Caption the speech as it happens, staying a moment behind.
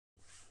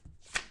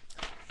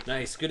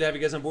Nice. Good to have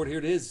you guys on board. Here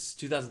it is.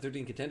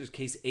 2013 Contenders,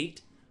 Case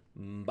 8.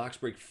 Box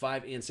break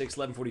 5 and 6,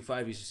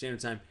 11:45 Eastern Standard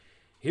Time.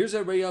 Here's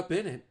everybody up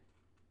in it.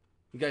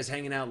 You guys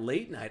hanging out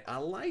late night. I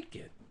like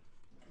it.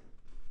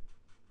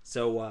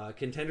 So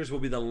Contenders will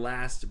be the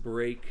last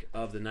break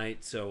of the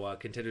night. So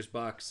Contenders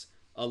box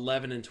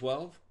 11 and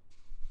 12.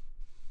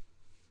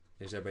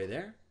 There's everybody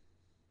there.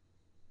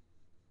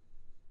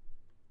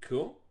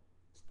 Cool.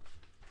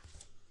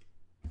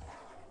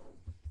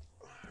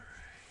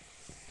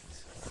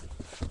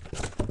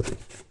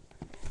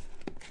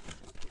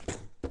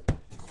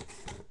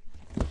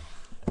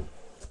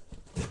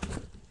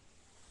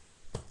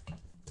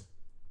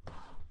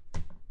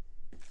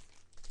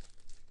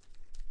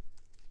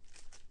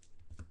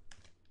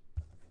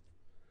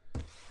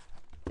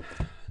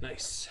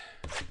 Nice.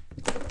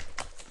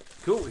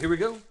 Cool, here we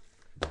go.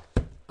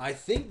 I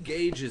think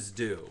Gage is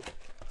due.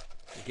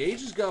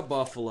 Gage has got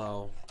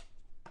Buffalo.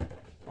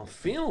 I'm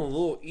feeling a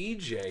little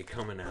EJ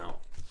coming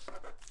out.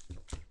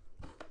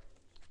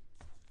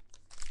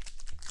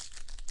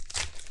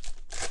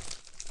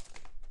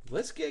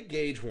 Let's get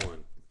Gage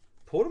one.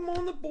 Put him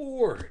on the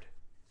board.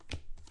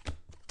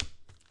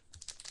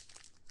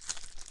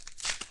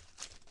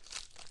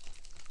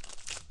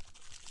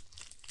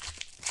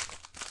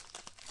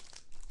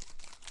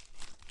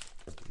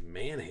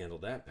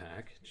 Manhandled that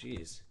pack.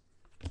 Jeez.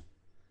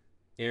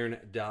 Aaron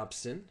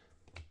Dobson.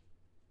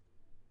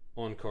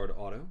 On-card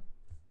auto.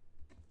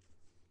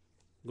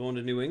 Going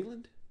to New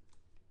England.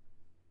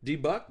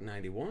 D-Buck,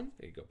 91.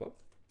 There you go, Bob.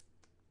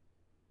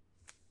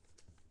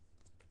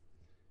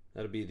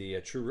 That'll be the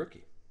true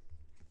rookie.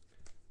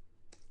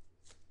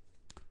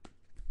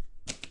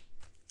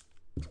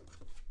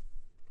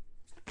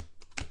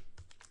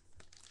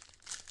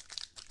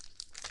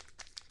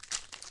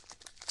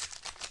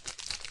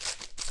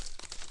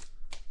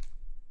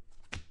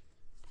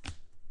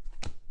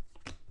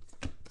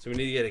 So we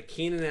need to get a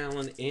Keenan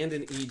Allen and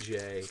an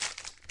EJ.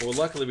 Well,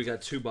 luckily we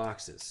got 2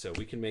 boxes, so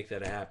we can make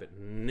that happen.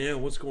 No,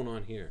 what's going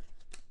on here?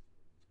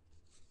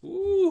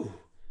 Ooh,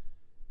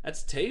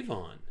 that's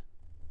Tavon.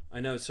 I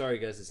know, sorry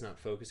guys, it's not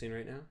focusing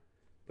right now,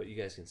 but you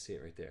guys can see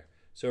it right there.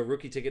 So a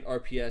rookie ticket,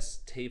 RPS,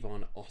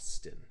 Tavon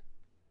Austin.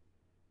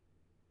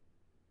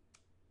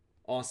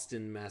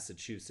 Austin,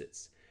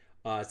 Massachusetts.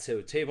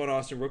 So Tavon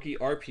Austin, rookie,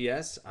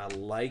 RPS. I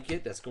like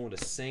it. That's going to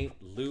St.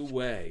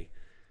 Louis.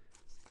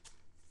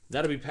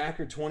 That'll be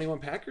Packer 21.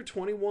 Packer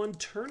 21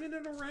 turning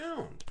it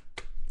around.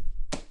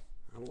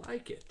 I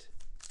like it.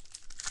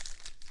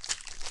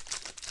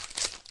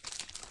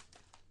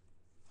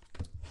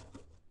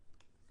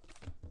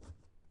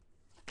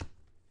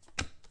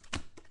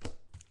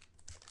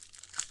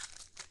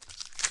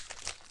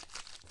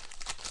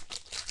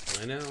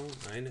 I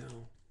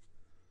know.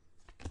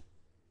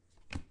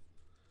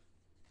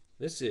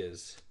 This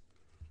is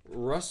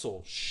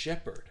Russell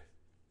Shepard.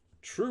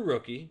 True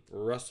rookie,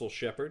 Russell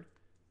Shepard.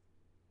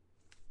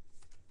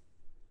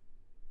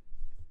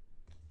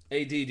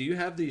 AD, do you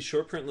have the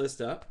short print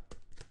list up?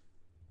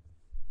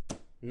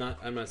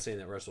 I'm not saying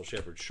that Russell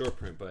Shepard short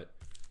print, but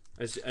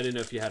I didn't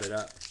know if you had it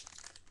up.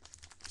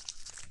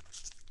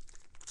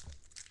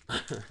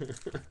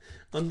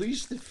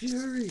 Unleash the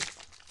fury.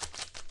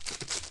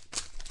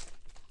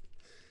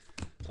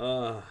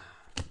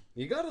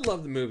 You gotta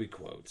love the movie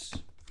quotes.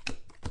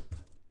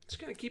 Just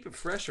gotta keep it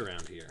fresh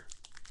around here.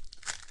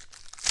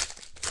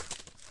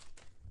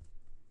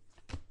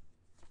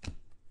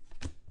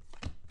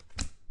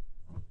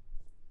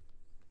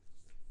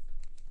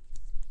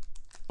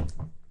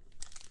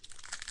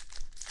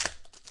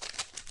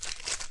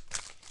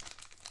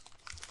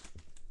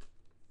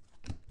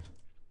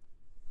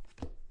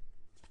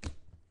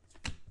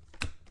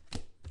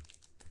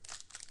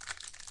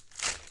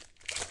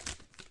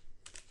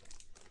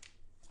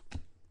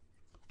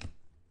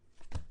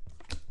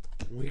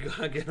 We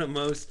gotta get a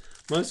most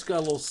got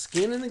a little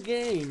skin in the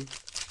game.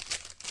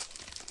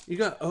 You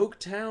got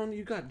Oaktown,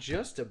 you got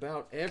just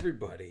about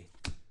everybody.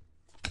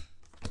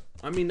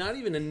 I mean, not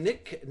even a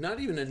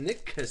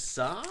Nick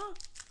Cassar?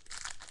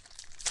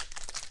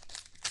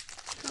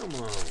 Come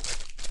on.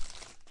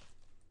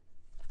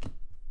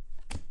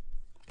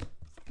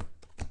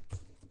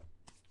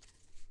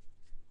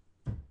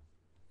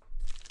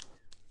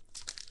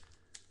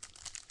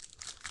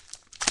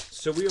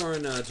 So we are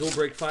in dual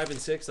break 5 and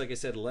 6. Like I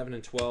said, 11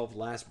 and 12,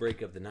 last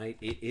break of the night.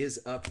 It is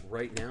up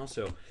right now.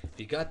 So if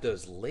you got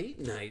those late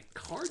night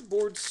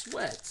cardboard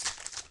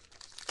sweats,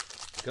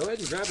 go ahead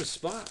and grab a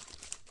spot.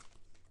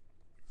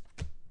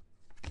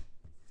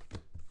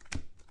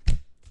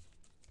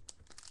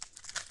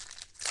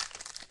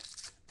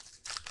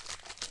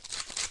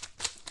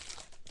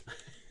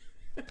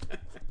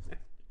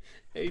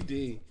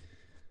 AD.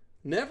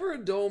 Never a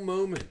dull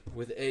moment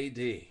with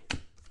AD.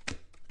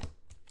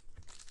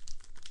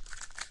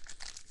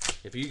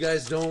 If you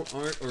guys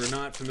aren't or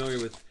not familiar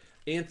with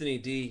Anthony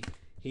D,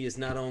 he is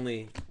not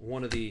only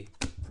one of the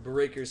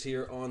breakers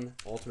here on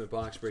Ultimate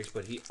Box Breaks,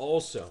 but he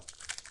also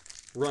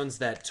runs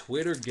that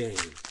Twitter game.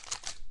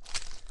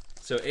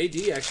 So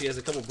AD actually has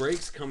a couple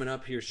breaks coming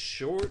up here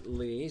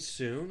shortly,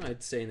 soon.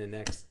 I'd say in the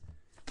next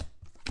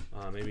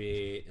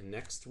maybe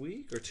next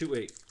week or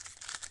 2-8.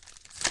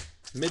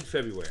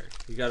 Mid-February.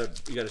 You got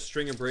a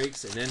string of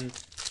breaks, and then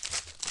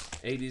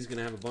AD's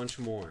gonna have a bunch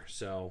more.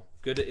 So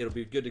good. It'll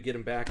be good to get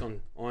him back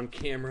on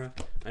camera.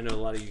 I know a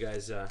lot of you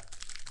guys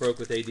broke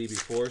with AD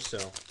before,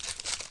 so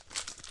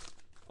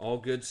all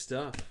good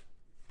stuff.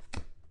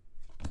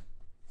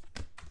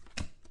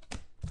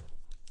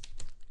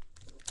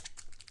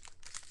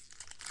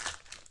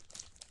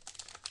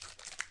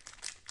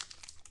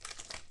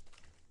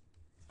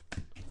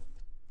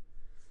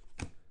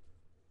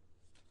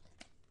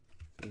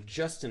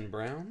 Justin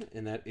Brown,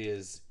 and that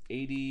is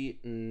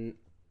 88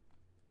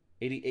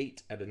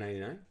 out of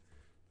 99.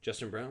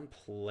 Justin Brown,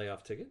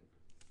 playoff ticket.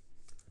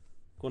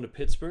 Going to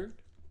Pittsburgh.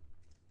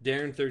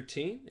 Darren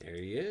 13, there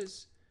he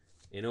is,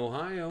 in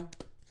Ohio.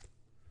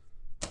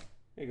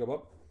 There you go,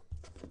 Bob.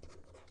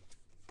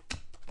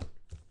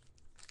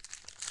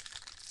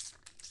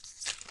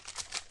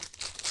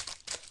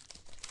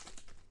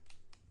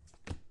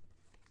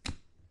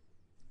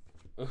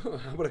 Oh,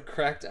 how about a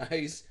cracked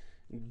ice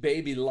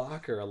baby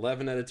locker,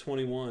 11 out of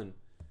 21.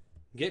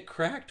 Get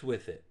cracked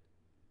with it.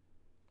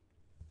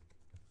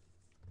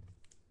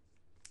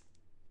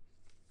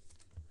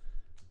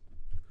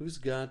 Who's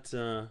got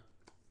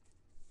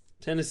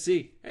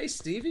Tennessee? Hey,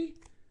 Stevie.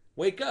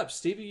 Wake up.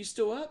 Stevie, you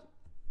still up?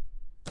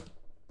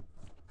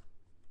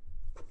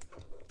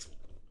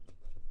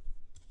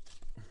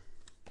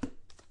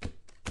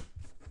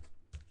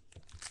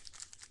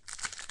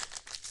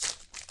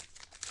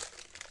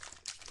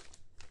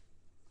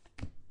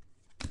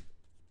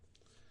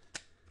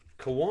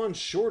 Kawan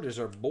Short is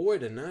our boy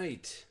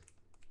tonight.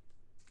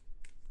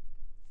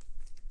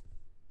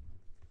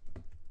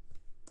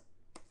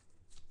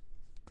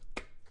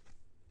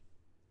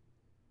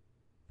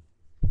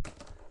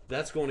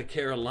 That's going to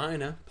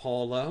Carolina,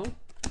 Paulo.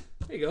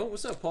 There you go.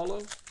 What's up,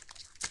 Paulo?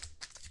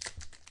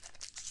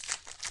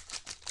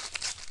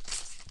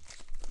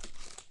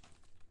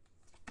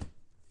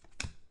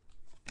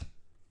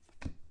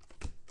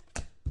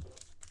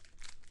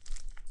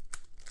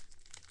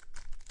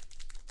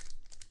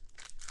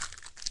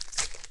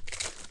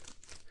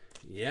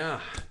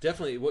 Yeah,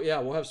 definitely. Well, yeah,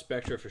 we'll have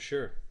Spectra for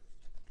sure.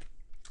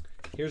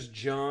 Here's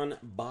John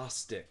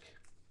Bostic.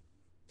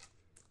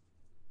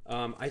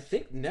 I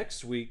think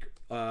next week,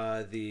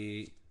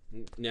 the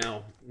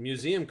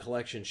museum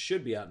collection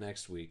should be out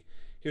next week.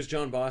 Here's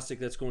John Bostic.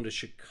 That's going to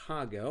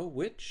Chicago,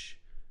 which,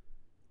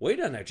 wait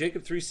on that,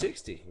 Jacob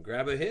 360.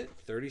 Grab a hit,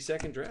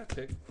 32nd draft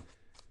pick.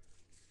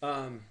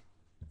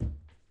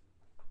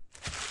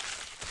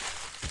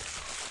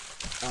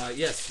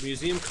 Yes,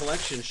 museum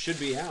collection should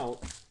be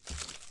out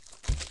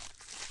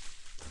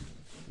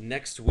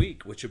next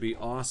week, which would be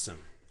awesome.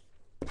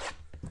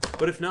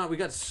 But if not, we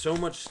got so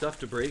much stuff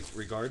to break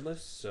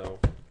regardless, so.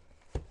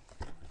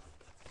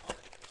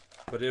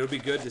 But it'll be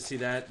good to see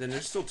that. Then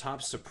there's still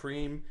Top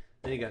Supreme.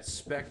 Then you got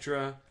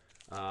Spectra.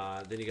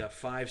 Then you got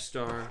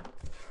 5-star.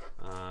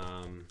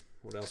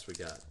 What else we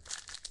got?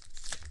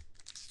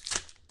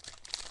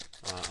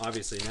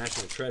 Obviously,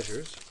 National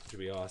Treasures, which would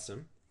be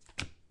awesome.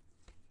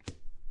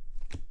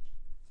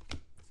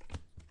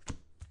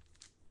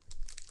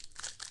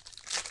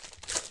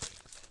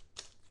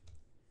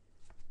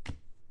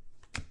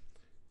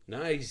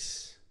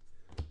 Nice.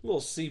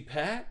 Little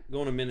C-Pat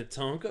going to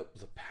Minnetonka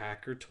with a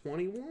Packer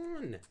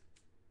 21.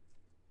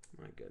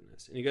 My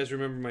goodness. And you guys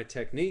remember my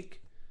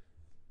technique?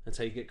 That's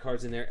how you get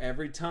cards in there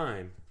every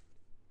time.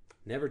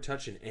 Never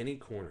touching any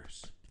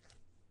corners.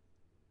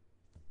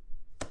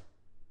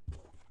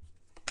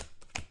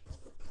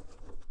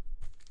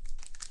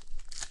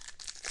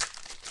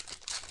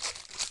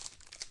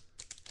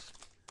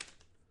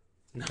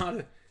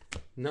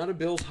 Not a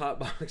Bills hot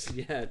box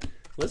yet.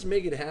 Let's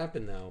make it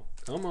happen though.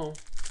 Come on.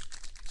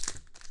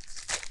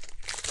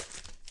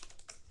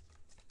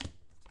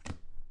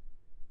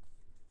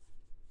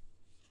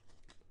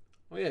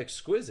 Oh yeah,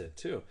 exquisite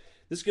too.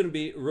 This is going to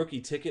be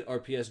rookie ticket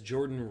RPS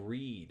Jordan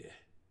Reed.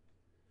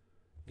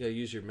 You gotta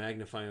use your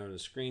magnifier on the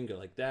screen. Go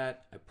like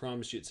that. I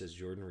promise you, it says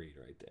Jordan Reed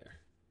right there.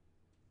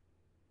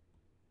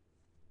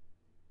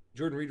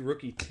 Jordan Reed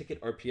rookie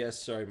ticket RPS.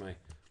 Sorry, my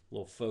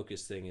little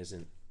focus thing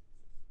isn't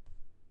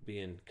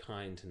being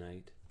kind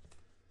tonight.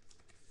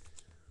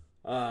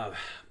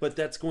 But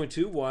that's going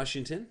to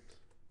Washington.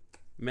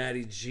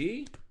 Matty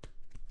G.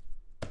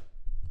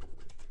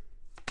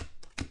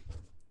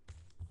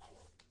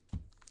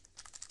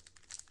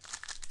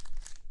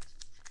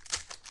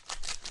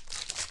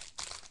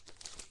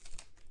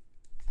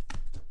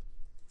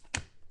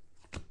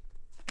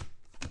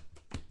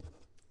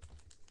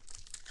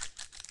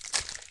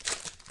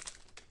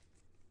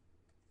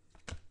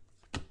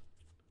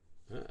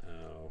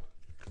 Uh-oh.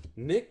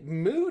 Nick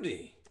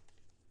Moody.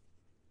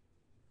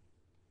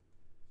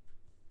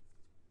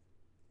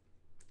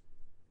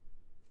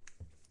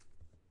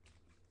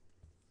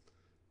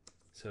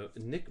 So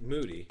Nick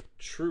Moody,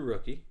 true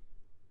rookie.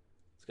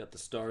 He's got the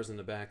stars in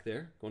the back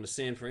there. Going to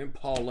San Fran,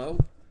 Paulo.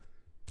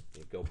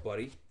 There you go,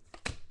 buddy.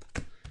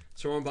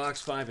 So we're on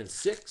box 5 and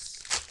 6.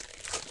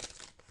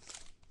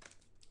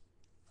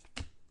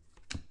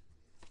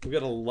 We've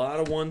got a lot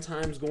of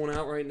one-times going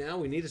out right now.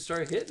 We need to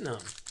start hitting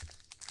them.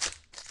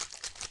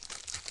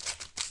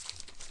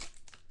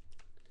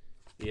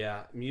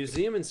 Yeah,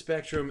 Museum and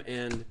Spectrum,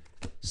 and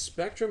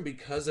Spectrum,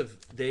 because of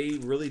they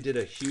really did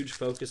a huge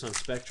focus on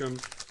Spectrum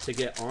to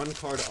get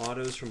on-card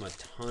autos from a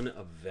ton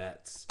of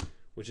vets,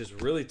 which is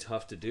really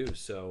tough to do.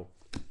 So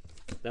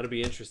that'll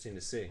be interesting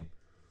to see.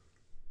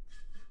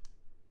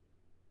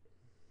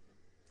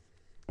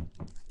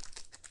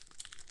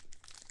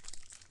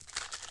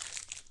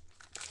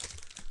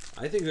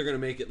 I think they're going to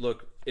make it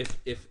look,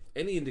 if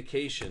any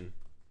indication,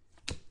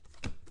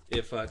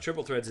 if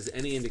Triple Threads is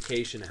any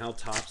indication how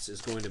Topps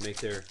is going to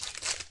make their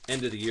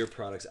end of the year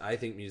products, I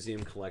think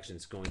Museum Collection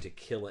is going to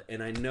kill it.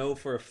 And I know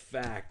for a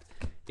fact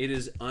it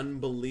is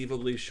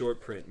unbelievably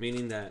short print,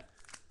 meaning that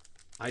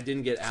I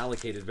didn't get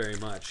allocated very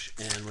much.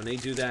 And when they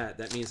do that,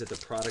 that means that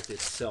the product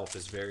itself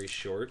is very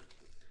short,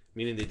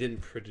 meaning they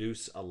didn't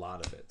produce a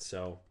lot of it.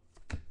 So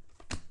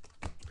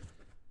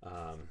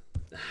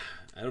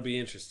that'll be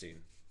interesting.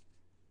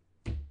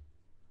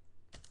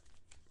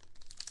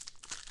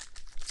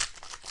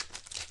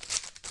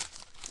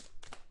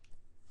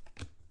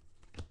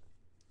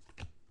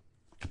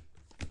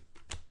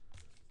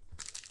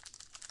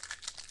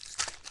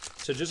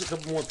 So just a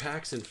couple more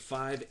packs in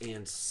 5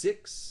 and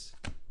 6,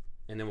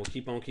 and then we'll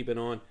keep on keeping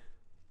on.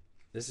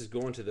 This is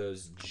going to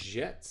those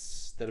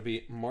Jets. That'll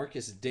be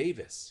Marcus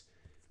Davis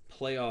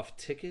playoff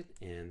ticket,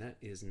 and that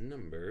is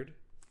numbered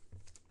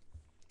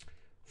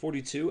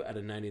 42 out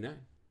of 99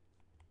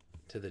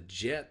 to the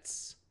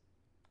Jets.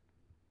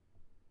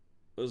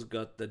 Those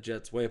got the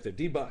Jets way up there.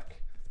 D-Buck.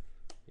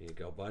 There you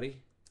go,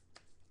 buddy.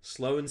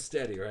 Slow and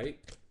steady, right?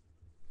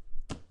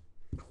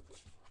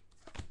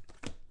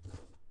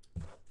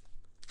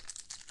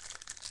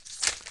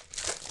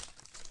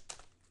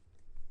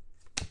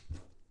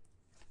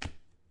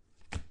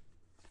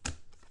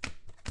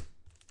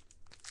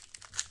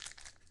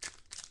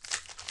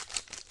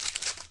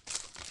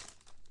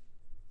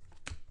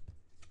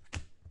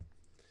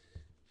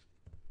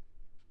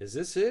 Is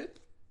this it?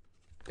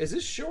 Is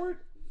this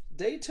short?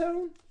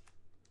 Daytone?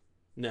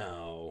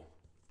 No.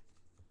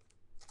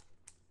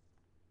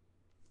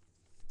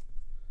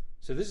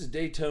 So this is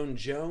Daytone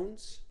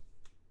Jones.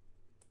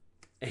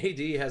 AD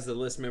has the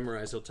list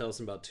memorized. He'll tell us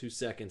in about 2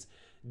 seconds.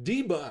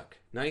 D-Buck,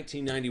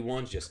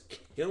 1991's just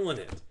killing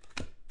it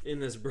in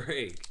this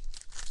break.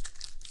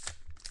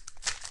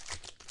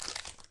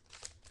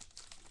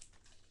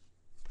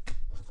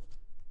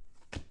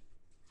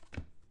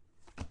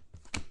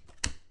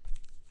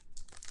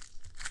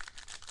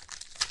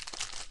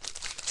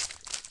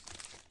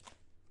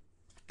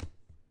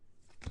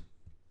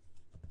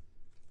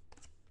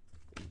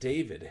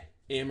 David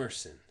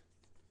Emerson.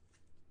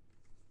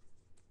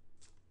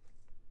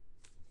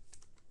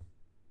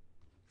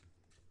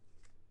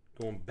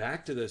 Going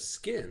back to those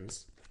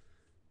skins.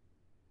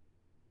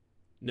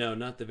 No,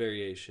 not the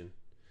variation.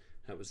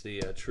 That was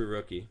the true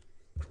rookie.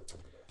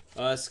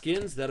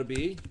 Skins, that'll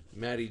be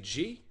Matty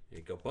G. There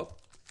you go, Pup.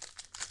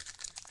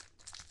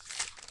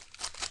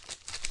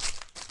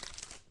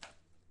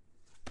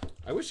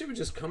 I wish they would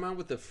just come out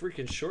with the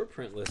freaking short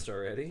print list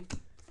already.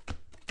 I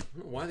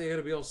don't know why they got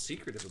to be all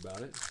secretive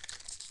about it.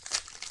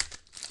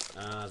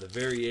 The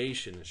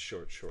variation is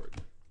short.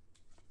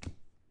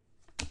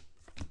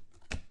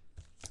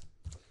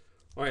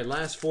 All right,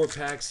 last 4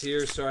 packs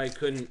here. Sorry I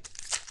couldn't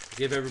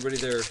give everybody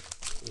their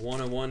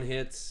one-on-one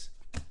hits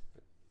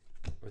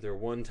or their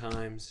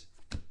one-times.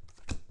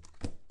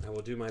 I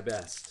will do my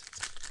best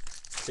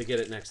to get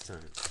it next time.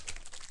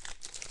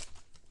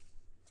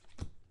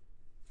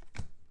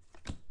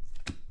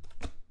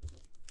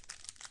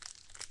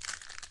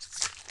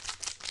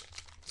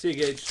 See you,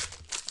 Gage.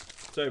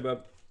 Sorry,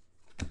 bub.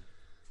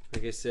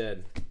 Like I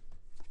said,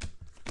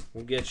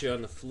 we'll get you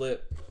on the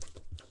flip.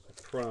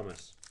 I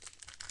promise.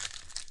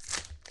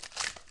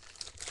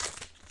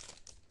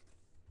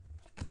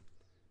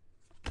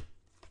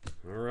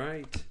 All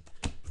right.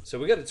 So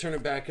we got to turn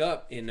it back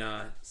up in,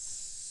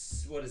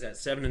 what is that,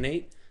 7 and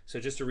 8? So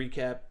just to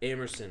recap,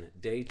 Emerson,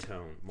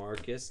 Daytone,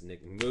 Marcus,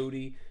 Nick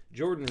Moody,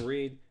 Jordan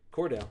Reed,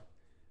 Cordell,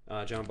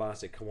 John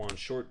Bostic, Kawan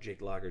Short,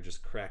 Jake Locker,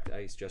 just cracked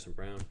ice, Justin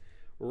Brown,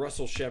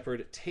 Russell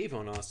Shepard,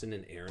 Tavon Austin,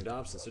 and Aaron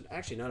Dobson. So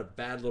actually not a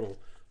bad little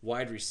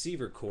wide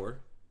receiver core.